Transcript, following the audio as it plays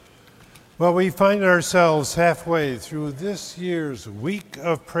Well, we find ourselves halfway through this year's Week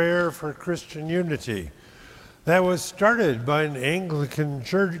of Prayer for Christian Unity. That was started by an Anglican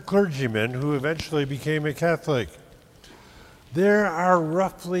clergyman who eventually became a Catholic. There are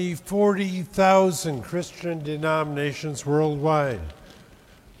roughly 40,000 Christian denominations worldwide.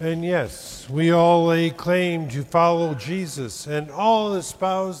 And yes, we all lay claim to follow Jesus and all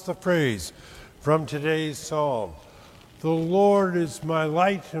espouse the phrase from today's psalm. The Lord is my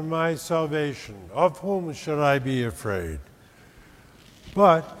light and my salvation. Of whom should I be afraid?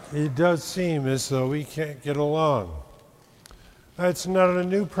 But it does seem as though we can't get along. That's not a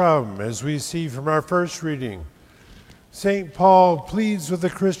new problem, as we see from our first reading. St. Paul pleads with the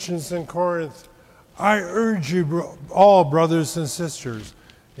Christians in Corinth, I urge you all, brothers and sisters,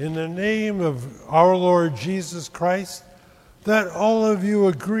 in the name of our Lord Jesus Christ, that all of you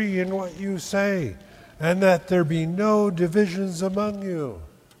agree in what you say, and that there be no divisions among you.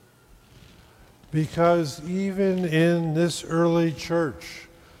 Because even in this early church,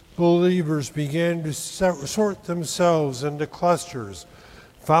 believers began to sort themselves into clusters,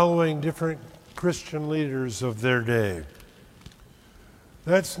 following different Christian leaders of their day.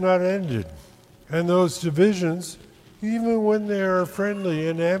 That's not ended. And those divisions, even when they are friendly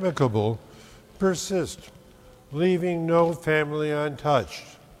and amicable, persist, leaving no family untouched.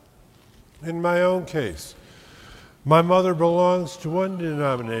 In my own case, my mother belongs to one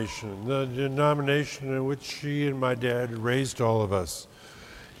denomination, the denomination in which she and my dad raised all of us.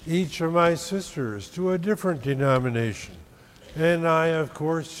 Each of my sisters to a different denomination, and I, of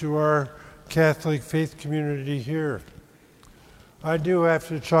course, to our Catholic faith community here. I do have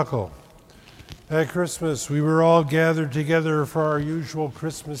to chuckle. At Christmas, we were all gathered together for our usual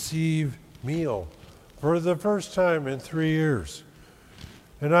Christmas Eve meal for the first time in 3 years.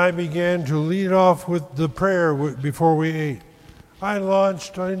 And I began to lead off with the prayer before we ate. I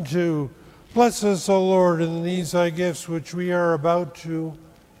launched into, bless us, O Lord, in these thy gifts which we are about to,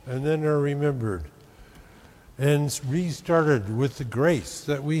 and then are remembered. And restarted with the grace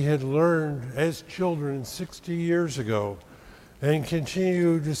that we had learned as children 60 years ago and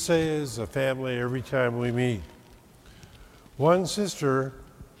continue to say as a family every time we meet. One sister,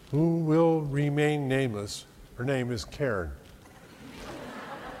 who will remain nameless, her name is Karen,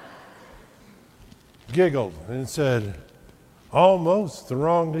 giggled and said, almost the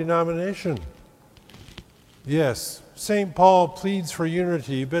wrong denomination. Yes, St. Paul pleads for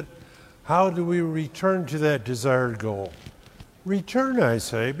unity, but how do we return to that desired goal? Return, I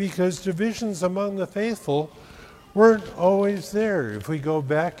say, because divisions among the faithful weren't always there if we go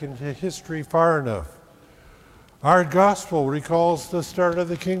back into history far enough. Our gospel recalls the start of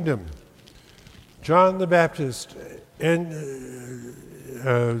the kingdom. John the Baptist and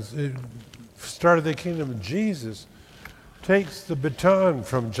start of the kingdom of Jesus takes the baton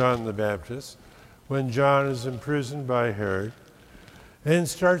from John the Baptist when John is imprisoned by Herod and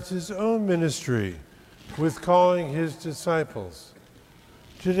starts his own ministry with calling his disciples.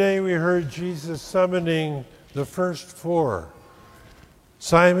 Today we heard Jesus summoning the first four.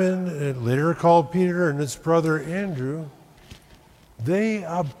 Simon, later called Peter, and his brother Andrew, they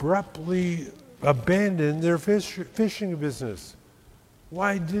abruptly abandoned their fishing business.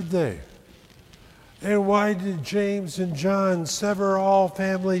 Why did they? And why did James and John sever all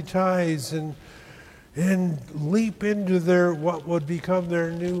family ties and leap into what would become their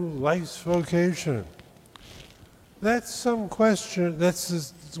new life's vocation? That's some question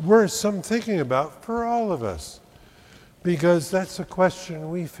that's worth some thinking about for all of us, because that's a question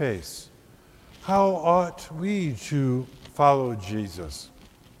we face. How ought we to follow Jesus?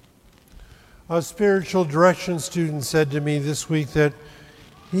 A spiritual direction student said to me this week that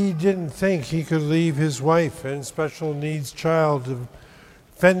he didn't think he could leave his wife and special needs child to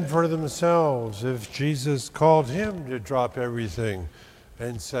fend for themselves if Jesus called him to drop everything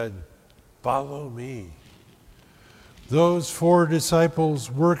and said, follow me. Those four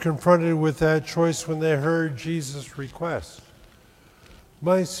disciples were confronted with that choice when they heard Jesus' request.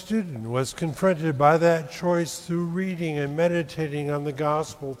 My student was confronted by that choice through reading and meditating on the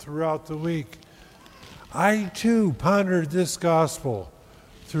gospel throughout the week. I too pondered this gospel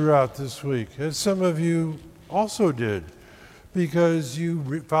throughout this week, as some of you also did, because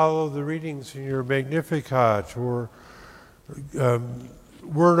you follow the readings in your Magnificat or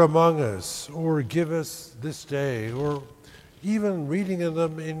Word Among Us or Give Us This Day, or even reading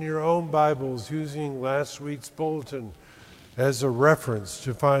them in your own Bibles using last week's bulletin as a reference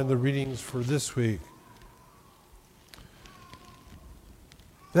to find the readings for this week.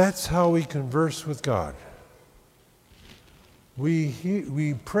 That's how we converse with God.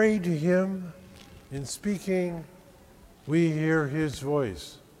 We pray to him in speaking, we hear his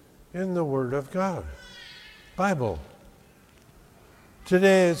voice. in the Word of God, Bible.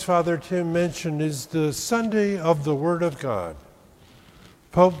 Today, as Father Tim mentioned, is the Sunday of the Word of God.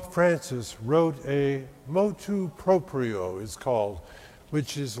 Pope Francis wrote a motu proprio, it's called,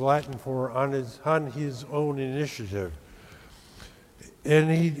 which is Latin for on his own initiative. And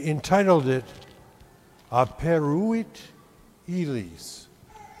he entitled it Aperuit Ilis,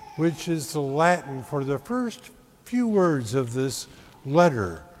 which is the Latin for the first few words of this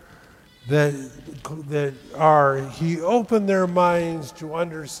letter that are, he opened their minds to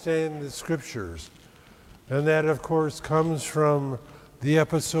understand the scriptures. And that, of course, comes from the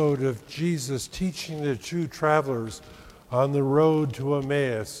episode of Jesus teaching the two travelers on the road to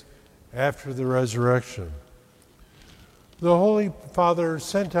Emmaus after the resurrection. The Holy Father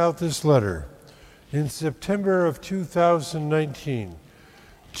sent out this letter in September of 2019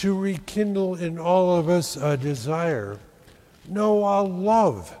 to rekindle in all of us a desire, no, a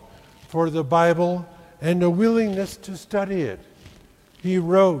love for the Bible and a willingness to study it. He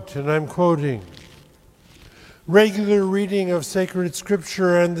wrote, and I'm quoting, "Regular reading of sacred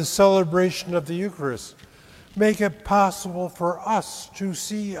scripture and the celebration of the Eucharist make it possible for us to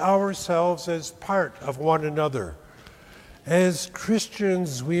see ourselves as part of one another. As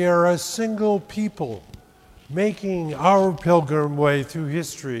Christians, we are a single people making our pilgrim way through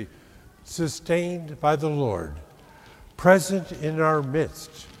history, sustained by the Lord, present in our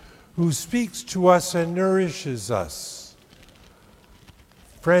midst, who speaks to us and nourishes us."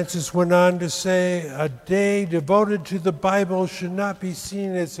 Francis went on to say, a day devoted to the Bible should not be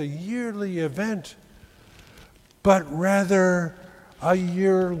seen as a yearly event, but rather a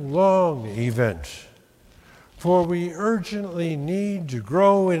year-long event. For we urgently need to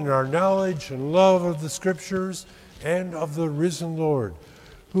grow in our knowledge and love of the Scriptures and of the risen Lord,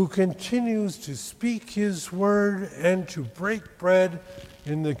 who continues to speak his word and to break bread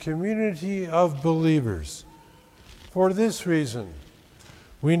in the community of believers. For this reason,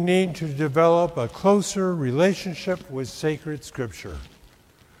 we need to develop a closer relationship with sacred Scripture.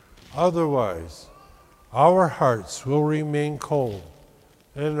 Otherwise, our hearts will remain cold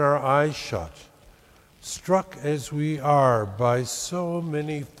and our eyes shut, struck as we are by so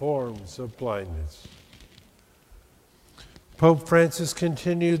many forms of blindness. Pope Francis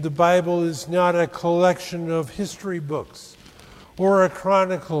continued, the Bible is not a collection of history books or a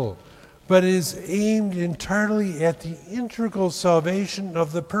chronicle, but is aimed entirely at the integral salvation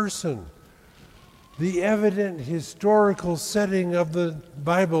of the person. The evident historical setting of the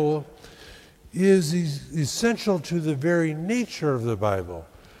Bible is essential to the very nature of the Bible,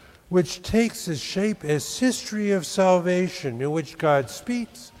 which takes its shape as history of salvation in which God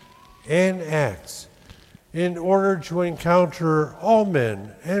speaks and acts in order to encounter all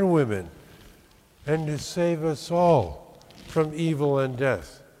men and women and to save us all from evil and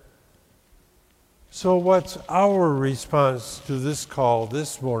death. So what's our response to this call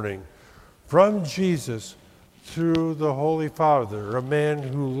this morning from Jesus through the Holy Father, a man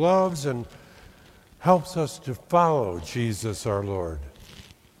who loves and helps us to follow Jesus our Lord?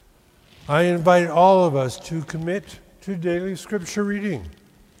 I invite all of us to commit to daily scripture reading.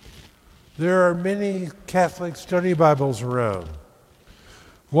 There are many Catholic study Bibles around.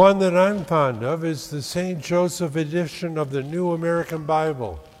 One that I'm fond of is the St. Joseph edition of the New American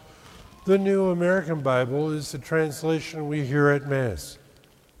Bible. The New American Bible is the translation we hear at Mass.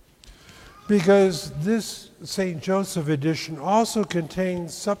 Because this St. Joseph edition also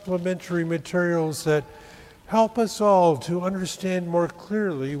contains supplementary materials that help us all to understand more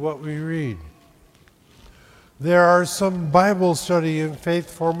clearly what we read. There are some Bible study and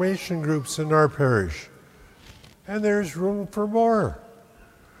faith formation groups in our parish, and there's room for more.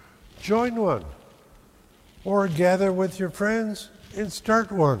 Join one, or gather with your friends and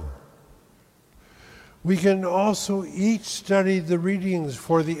start one. We can also each study the readings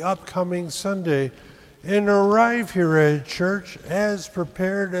for the upcoming Sunday and arrive here at church as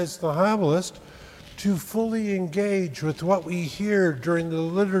prepared as the homilist to fully engage with what we hear during the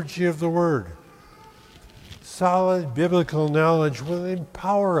liturgy of the Word. Solid biblical knowledge will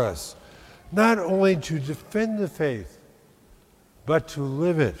empower us not only to defend the faith, but to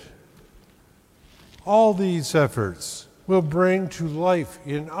live it. All these efforts will bring to life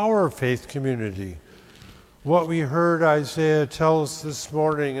in our faith community what we heard Isaiah tell us this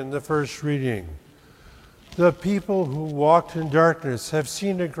morning in the first reading. The people who walked in darkness have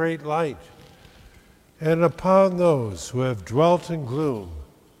seen a great light, and upon those who have dwelt in gloom,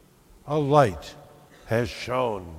 a light has shone.